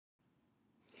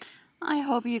I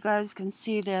hope you guys can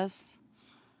see this.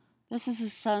 This is a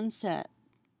sunset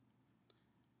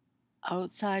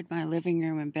outside my living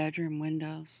room and bedroom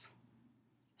windows.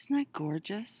 Isn't that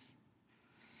gorgeous?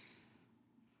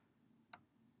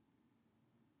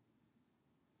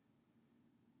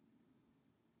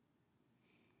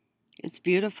 It's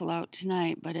beautiful out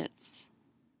tonight, but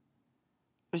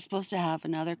we're supposed to have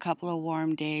another couple of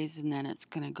warm days and then it's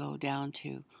going to go down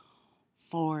to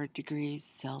 4 degrees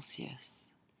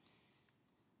Celsius,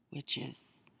 which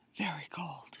is very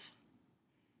cold.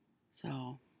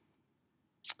 So,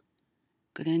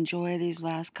 gonna enjoy these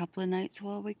last couple of nights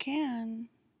while we can.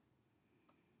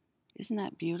 Isn't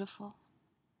that beautiful?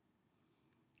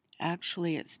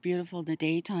 Actually, it's beautiful in the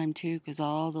daytime too, because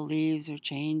all the leaves are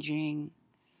changing,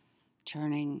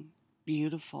 turning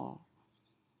beautiful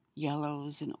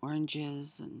yellows and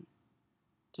oranges, and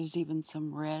there's even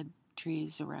some red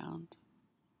trees around.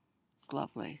 It's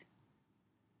lovely.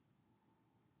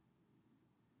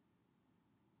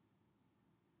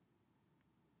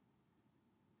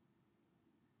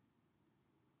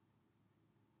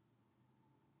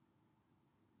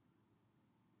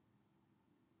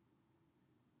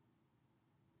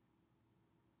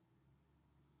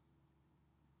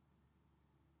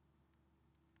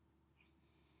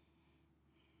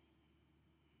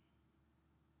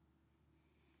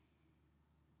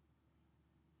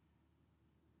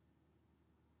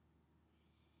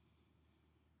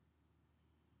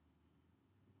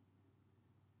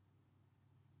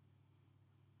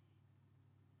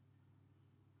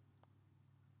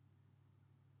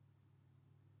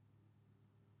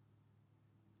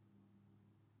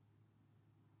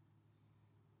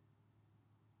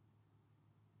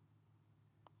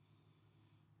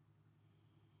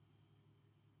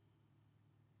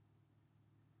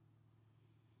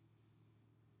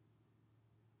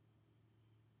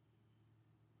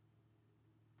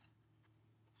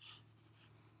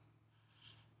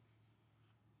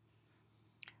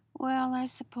 Well, I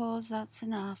suppose that's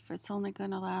enough. It's only going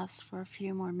to last for a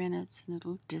few more minutes and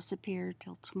it'll disappear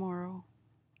till tomorrow.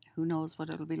 Who knows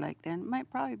what it'll be like then? It might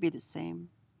probably be the same.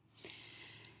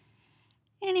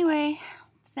 Anyway,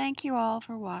 thank you all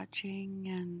for watching,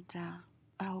 and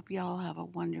I hope you all have a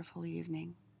wonderful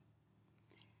evening.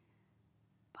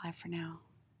 Bye for now.